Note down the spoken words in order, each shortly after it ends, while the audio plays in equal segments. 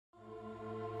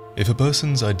If a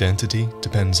person's identity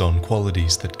depends on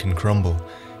qualities that can crumble,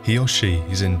 he or she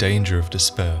is in danger of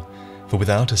despair, for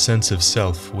without a sense of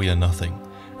self we are nothing,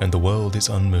 and the world is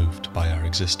unmoved by our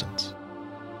existence.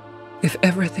 If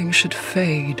everything should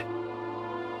fade,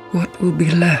 what will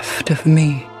be left of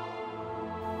me?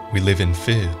 We live in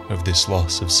fear of this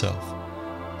loss of self,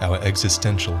 our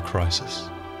existential crisis.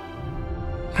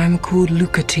 I'm called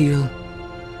Lucatiel.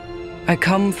 I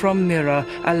come from Mirrah,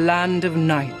 a land of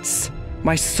knights.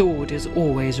 My sword is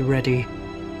always ready.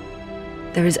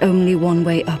 There is only one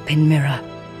way up in Mirrah.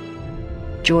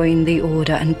 Join the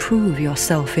Order and prove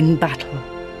yourself in battle.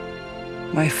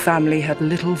 My family had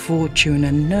little fortune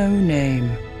and no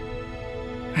name.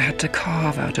 I had to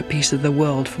carve out a piece of the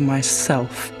world for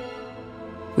myself,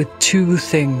 with two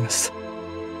things: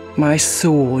 my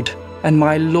sword and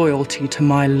my loyalty to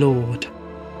my lord.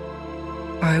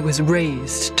 I was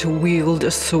raised to wield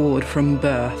a sword from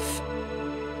birth.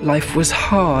 Life was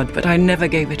hard, but I never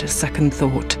gave it a second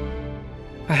thought.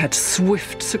 I had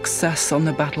swift success on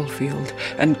the battlefield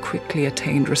and quickly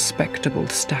attained respectable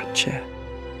stature.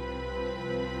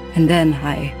 And then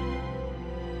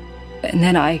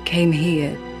I came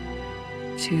here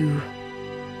to...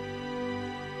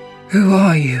 Who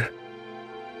are you?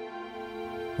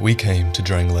 We came to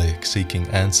Drangleic seeking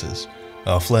answers.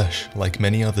 Our flesh, like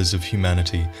many others of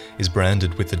humanity, is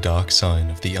branded with the dark sign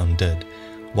of the undead.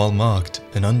 While marked,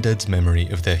 an undead's memory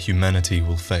of their humanity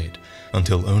will fade,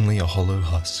 until only a hollow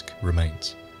husk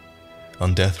remains.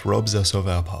 Undeath robs us of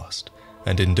our past,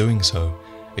 and in doing so,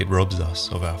 it robs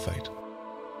us of our fate.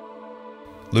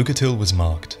 Lucatiel was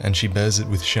marked, and she bears it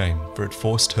with shame, for it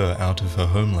forced her out of her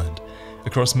homeland.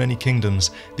 Across many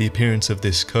kingdoms, the appearance of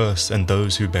this curse and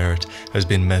those who bear it has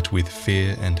been met with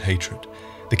fear and hatred.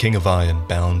 The King of Iron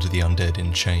bound the undead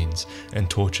in chains and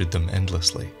tortured them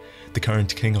endlessly. The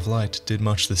current King of Light did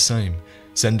much the same,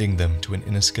 sending them to an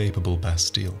inescapable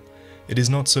Bastille. It is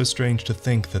not so strange to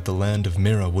think that the land of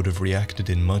Mirrah would have reacted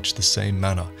in much the same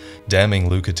manner, damning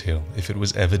Lucatiel if it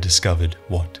was ever discovered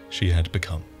what she had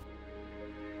become.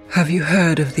 Have you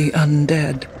heard of the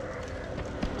undead?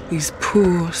 These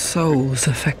poor souls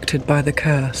affected by the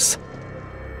curse.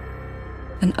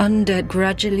 An undead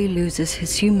gradually loses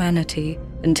his humanity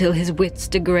until his wits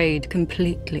degrade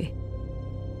completely.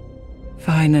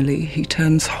 Finally, he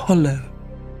turns hollow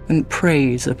and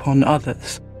preys upon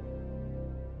others.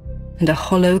 And a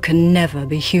hollow can never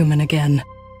be human again.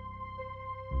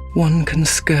 One can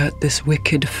skirt this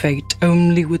wicked fate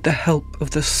only with the help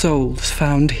of the souls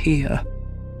found here.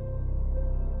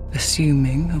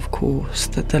 Assuming, of course,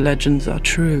 that the legends are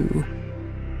true,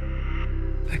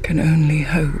 I can only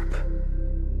hope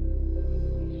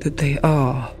that they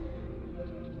are.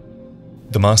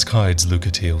 The mask hides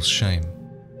Lucatiel's shame.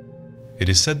 It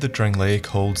is said that Drangleic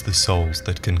holds the souls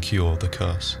that can cure the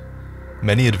curse.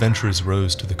 Many adventurers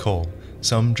rose to the call,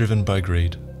 some driven by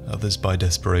greed, others by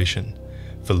desperation.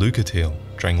 For Lucatiel,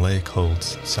 Drangleic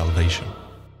holds salvation.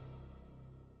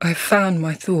 I found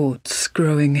my thoughts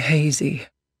growing hazy.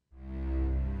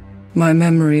 My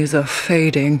memories are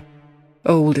fading,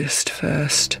 oldest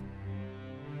first.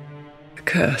 The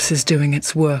curse is doing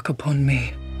its work upon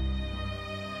me.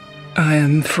 I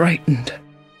am frightened.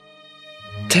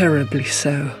 Terribly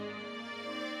so.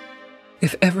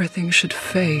 If everything should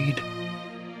fade,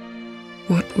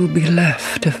 what will be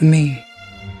left of me?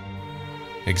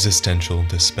 Existential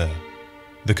despair.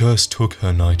 The curse took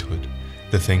her knighthood,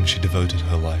 the thing she devoted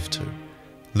her life to.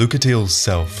 Lucatiel's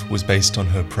self was based on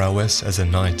her prowess as a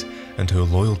knight and her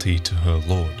loyalty to her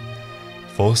lord.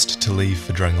 Forced to leave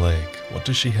for Drangleic, what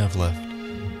does she have left?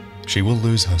 She will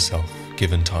lose herself,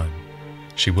 given time.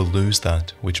 She will lose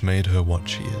that which made her what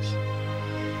she is.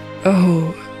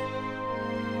 Oh,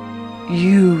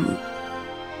 you...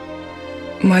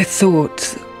 My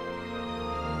thoughts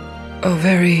are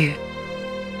very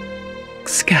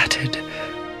scattered.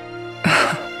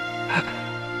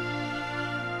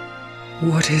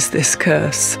 What is this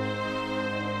curse?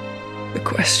 The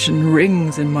question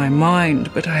rings in my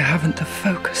mind, but I haven't the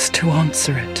focus to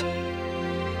answer it.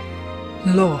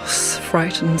 Loss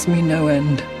frightens me no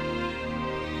end.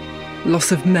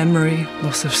 Loss of memory,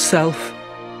 loss of self.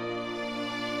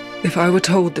 If I were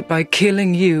told that by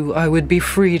killing you I would be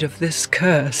freed of this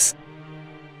curse,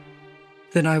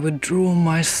 then I would draw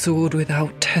my sword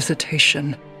without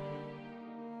hesitation.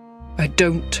 I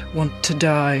don't want to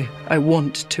die, I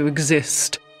want to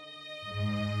exist.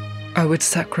 I would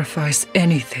sacrifice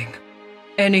anything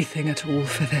at all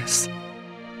for this.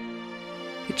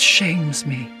 It shames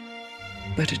me,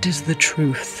 but it is the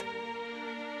truth.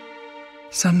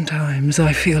 Sometimes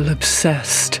I feel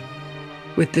obsessed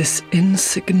with this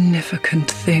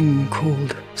insignificant thing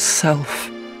called self.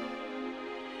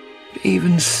 But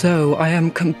even so, I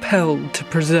am compelled to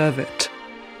preserve it.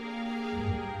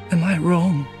 Am I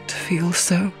wrong to feel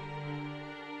so?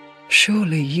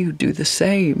 Surely you do the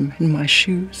same in my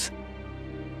shoes.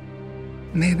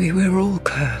 Maybe we're all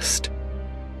cursed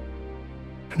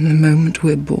from the moment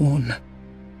we're born.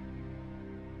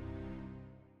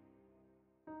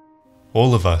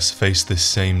 All of us face this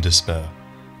same despair.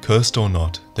 Cursed or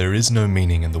not, there is no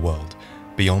meaning in the world,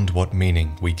 beyond what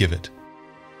meaning we give it.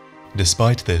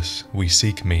 Despite this, we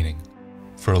seek meaning,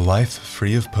 for a life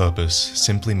free of purpose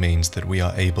simply means that we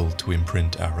are able to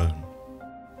imprint our own.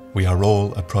 We are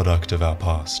all a product of our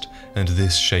past, and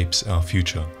this shapes our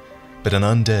future, but an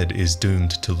undead is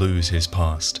doomed to lose his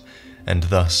past, and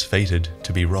thus fated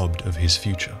to be robbed of his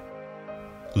future.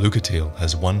 Lucatiel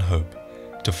has one hope: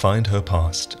 to find her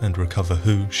past and recover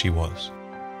who she was.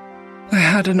 I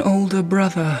had an older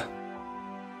brother.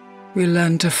 We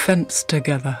learned to fence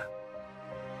together.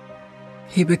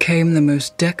 He became the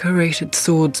most decorated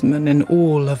swordsman in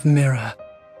all of Mirrah.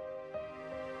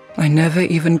 I never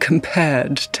even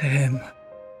compared to him.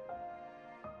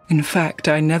 In fact,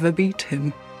 I never beat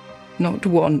him, not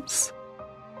once.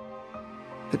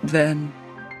 But then,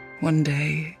 one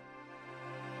day,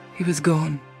 he was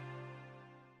gone.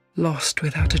 Lost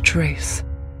without a trace.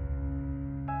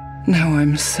 Now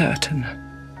I'm certain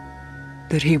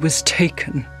that he was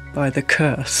taken by the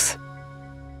curse.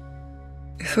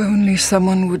 If only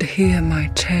someone would hear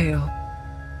my tale.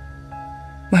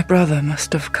 My brother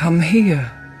must have come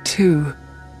here, too.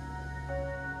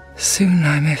 Soon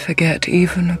I may forget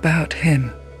even about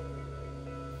him.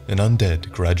 An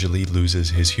undead gradually loses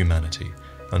his humanity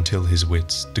until his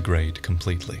wits degrade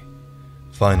completely.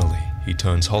 Finally, he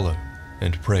turns hollow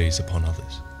and preys upon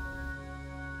others.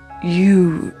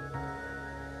 You...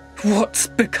 What's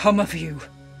become of you?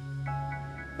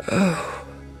 Oh,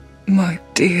 my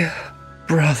dear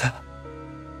brother.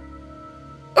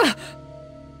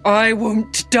 I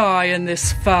won't die in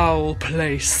this foul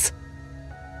place.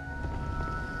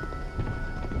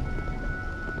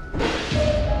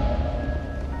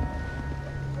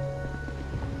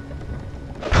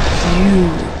 You...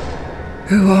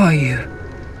 Who are you?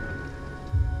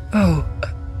 Oh...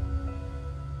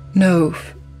 No,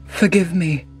 forgive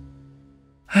me.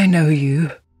 I know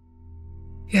you.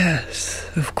 Yes,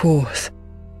 of course.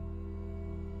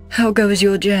 How goes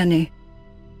your journey?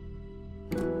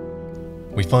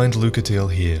 We find Lucatiel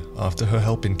here after her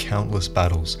help in countless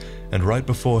battles and right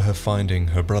before her finding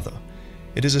her brother.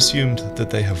 It is assumed that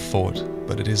they have fought,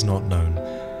 but it is not known.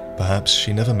 Perhaps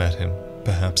she never met him,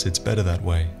 perhaps it's better that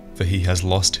way, for he has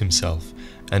lost himself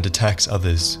and attacks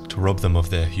others to rob them of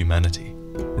their humanity.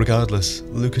 Regardless,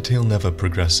 Lucatiel never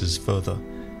progresses further,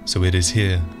 so it is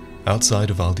here, outside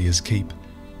of Aldia's keep,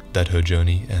 that her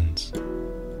journey ends.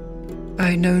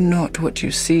 I know not what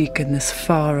you seek in this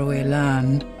faraway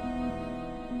land,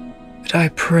 but I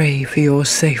pray for your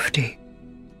safety.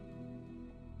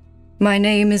 My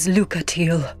name is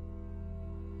Lucatiel.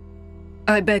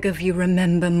 I beg of you,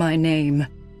 remember my name,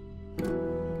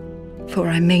 for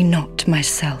I may not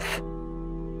myself.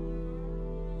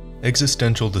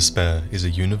 Existential despair is a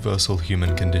universal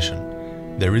human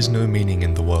condition. There is no meaning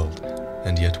in the world,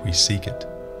 and yet we seek it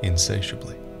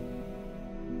insatiably.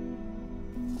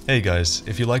 Hey guys,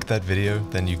 if you liked that video,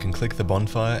 then you can click the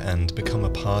bonfire and become a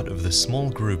part of the small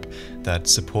group that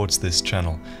supports this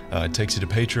channel. It takes you to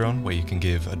Patreon, where you can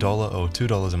give $1 or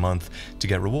 $2 a month to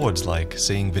get rewards like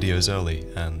seeing videos early,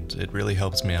 and it really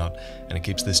helps me out and it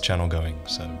keeps this channel going.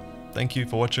 So thank you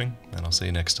for watching, and I'll see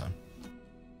you next time.